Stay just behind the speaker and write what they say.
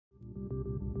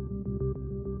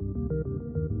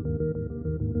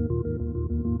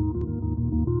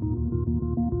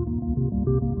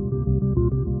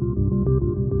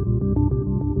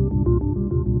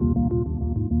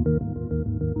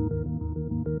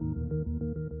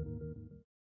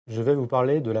Je vais vous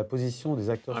parler de la position des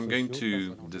acteurs I'm sociaux going face to à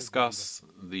l'enjeu discuss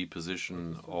the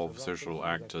position of social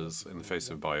actors in the face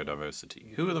of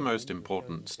biodiversity. Who are the most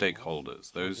important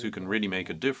stakeholders, those who can really make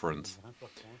a difference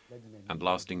and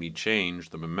lastingly change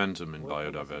the momentum in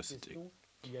biodiversity?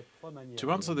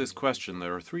 To answer this question,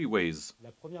 there are three ways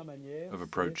of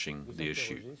approaching the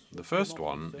issue. The first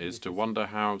one is to wonder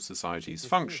how societies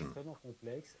function.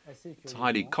 It's a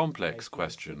highly complex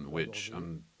question which,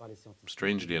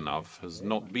 strangely enough, has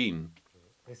not been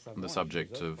the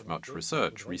subject of much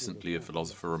research. Recently, a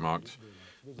philosopher remarked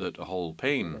that a whole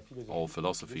pane of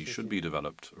philosophy should be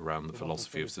developed around the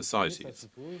philosophy of societies.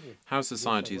 How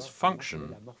societies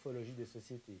function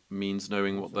means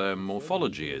knowing what their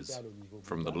morphology is,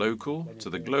 from the local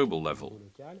to the global level,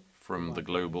 from the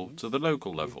global to the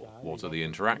local level. What are the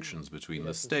interactions between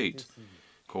the state,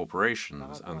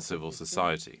 corporations, and civil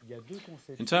society?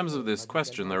 In terms of this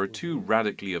question, there are two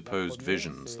radically opposed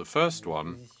visions. The first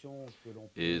one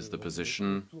is the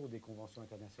position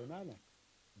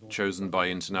chosen by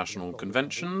international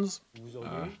conventions,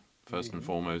 first and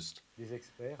foremost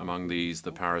among these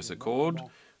the Paris Accord,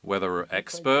 where there are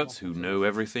experts who know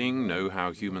everything, know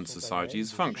how human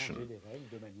societies function,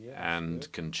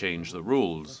 and can change the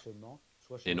rules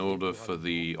in order for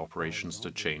the operations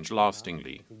to change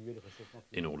lastingly,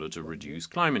 in order to reduce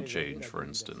climate change, for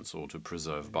instance, or to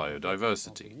preserve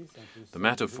biodiversity. The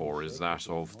metaphor is that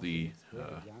of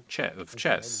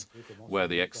chess, where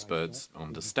the experts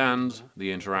understand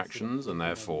the interactions and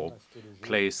therefore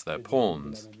place their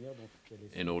pawns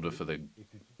in order for the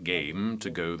game to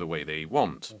go the way they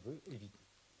want.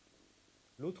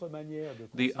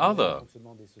 The other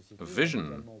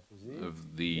vision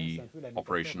of the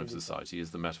operation of society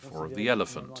is the metaphor of the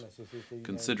elephant,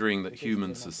 considering that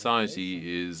human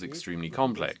society is extremely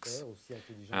complex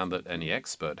and that any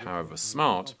expert, however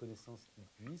smart,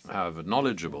 however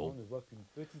knowledgeable,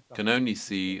 can only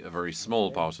see a very small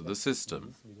part of the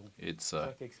system. It's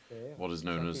what is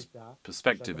known as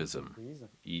perspectivism.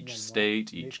 Each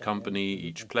state, each company,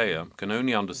 each player can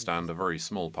only understand a very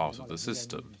small part of the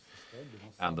system.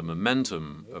 And the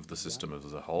momentum of the system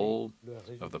as a whole,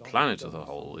 of the planet as a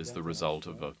whole, is the result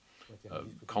of a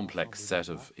complex set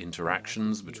of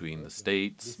interactions between the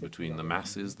states, between the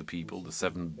masses, the people, the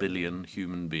 7 billion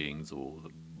human beings, or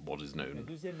what is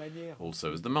known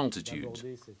also as the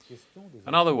multitude.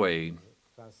 Another way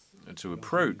to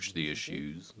approach the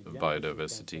issues of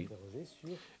biodiversity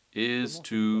is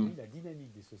to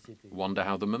wonder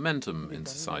how the momentum in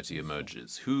society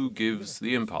emerges. Who gives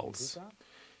the impulse?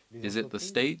 Is it the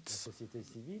states?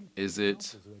 Is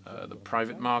it the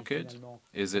private market?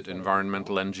 Is it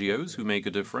environmental NGOs who make a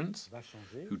difference,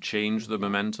 who change the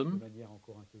momentum?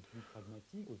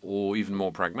 Or even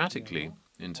more pragmatically,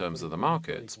 in terms of the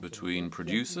markets, between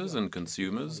producers and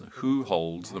consumers, who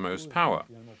holds the most power?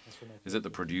 Is it the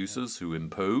producers who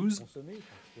impose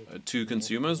to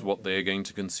consumers what they are going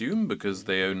to consume because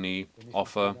they only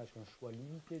offer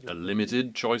a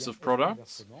limited choice of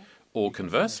products? Or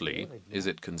conversely, is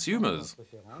it consumers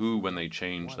who, when they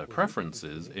change their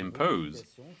preferences, impose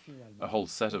a whole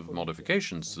set of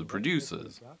modifications to the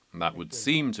producers? And that would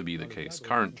seem to be the case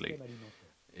currently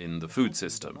in the food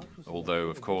system, although,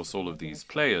 of course, all of these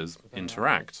players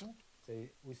interact.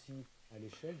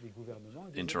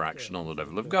 Interaction on the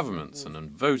level of governments and then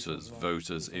voters.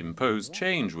 Voters impose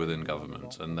change within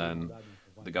government, and then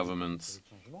the governments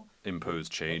impose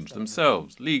change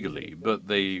themselves legally, but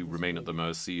they remain at the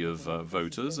mercy of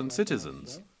voters and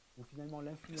citizens.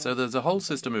 So there's a whole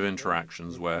system of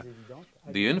interactions where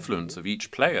the influence of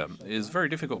each player is very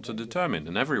difficult to determine,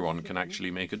 and everyone can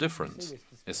actually make a difference,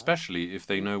 especially if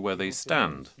they know where they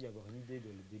stand.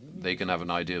 They can have an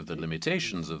idea of the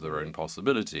limitations of their own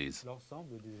possibilities,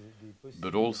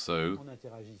 but also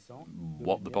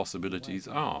what the possibilities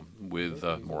are with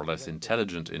more or less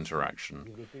intelligent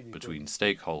interaction between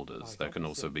stakeholders. There can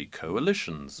also be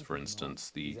coalitions, for instance,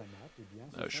 the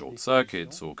short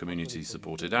circuits or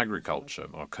community-supported agriculture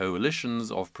are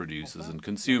coalitions of producers and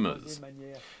consumers.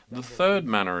 The third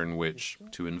manner in which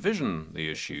to envision the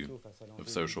issue of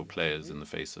social players in the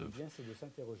face of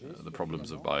the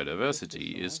problems of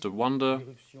biodiversity is to wonder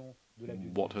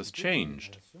what has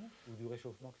changed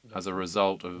as a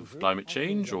result of climate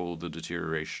change or the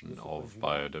deterioration of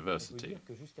biodiversity.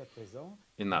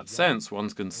 In that sense, one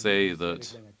can say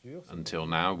that until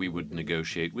now we would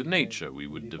negotiate with nature, we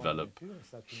would develop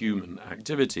human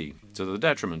activity to the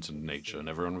detriment of nature, and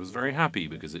everyone was very happy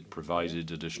because it provided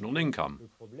additional income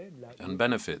and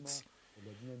benefits.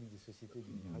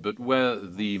 But where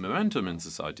the momentum in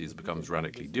societies becomes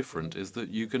radically different is that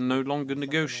you can no longer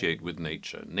negotiate with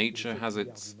nature. Nature has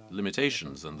its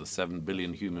limitations, and the 7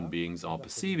 billion human beings are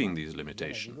perceiving these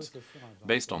limitations.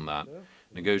 Based on that,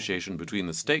 negotiation between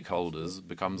the stakeholders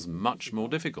becomes much more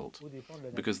difficult,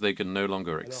 because they can no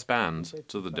longer expand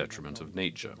to the detriment of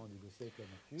nature.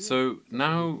 So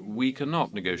now we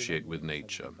cannot negotiate with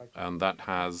nature, and that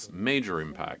has major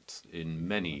impacts in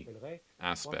many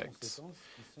aspects.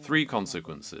 3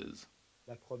 consequences.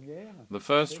 The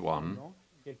first one,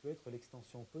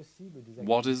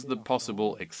 what is the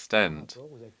possible extent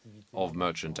of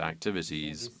merchant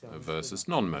activities versus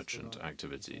non-merchant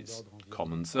activities?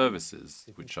 Common services,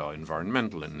 which are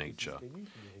environmental in nature,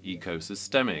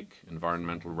 ecosystemic,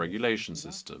 environmental regulation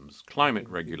systems, climate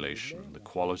regulation, the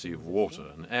quality of water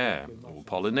and air, or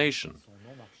pollination,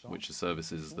 which are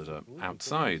services that are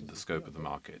outside the scope of the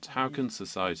market. How can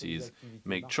societies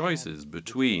make choices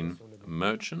between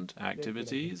merchant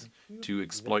activities to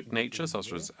exploit nature,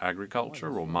 such as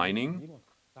agriculture or mining,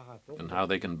 and how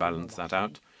they can balance that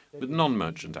out with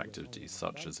non-merchant activities,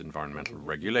 such as environmental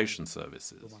regulation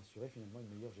services?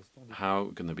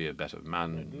 How can there be a better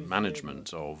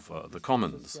management of the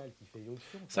commons?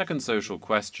 Second social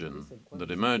question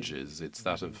that emerges, it's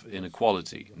that of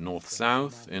inequality.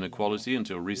 North-south inequality.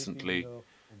 Until recently,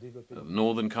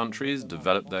 northern countries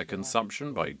developed their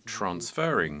consumption by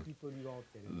transferring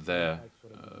their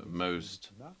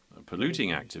most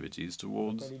polluting activities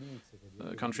towards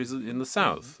countries in the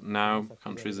south. Now,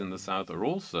 countries in the south are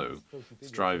also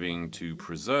striving to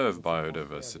preserve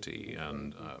biodiversity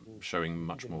and showing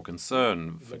much more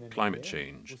concern for climate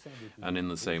change. And in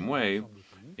the same way,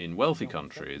 in wealthy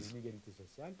countries,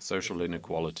 social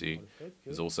inequality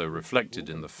is also reflected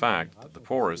in the fact that the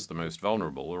poorest, the most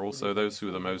vulnerable, are also those who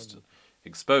are the most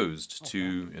exposed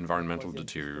to environmental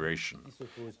deterioration.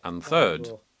 And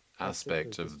third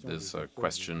aspect of this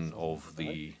question of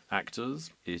the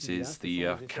actors, it is the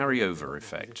carryover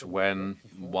effect. When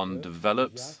one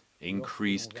develops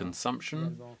increased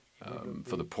consumption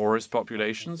for the poorest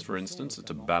populations, for instance,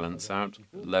 to balance out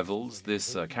levels,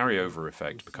 this carryover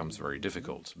effect becomes very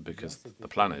difficult because the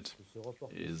planet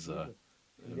is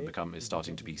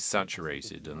starting to be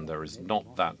saturated, and there is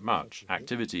not that much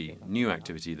activity, new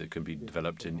activity that can be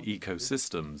developed in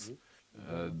ecosystems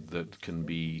that can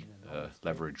be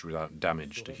leveraged without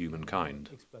damage to humankind.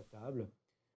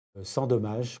 Sans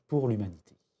dommage pour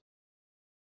l'humanité.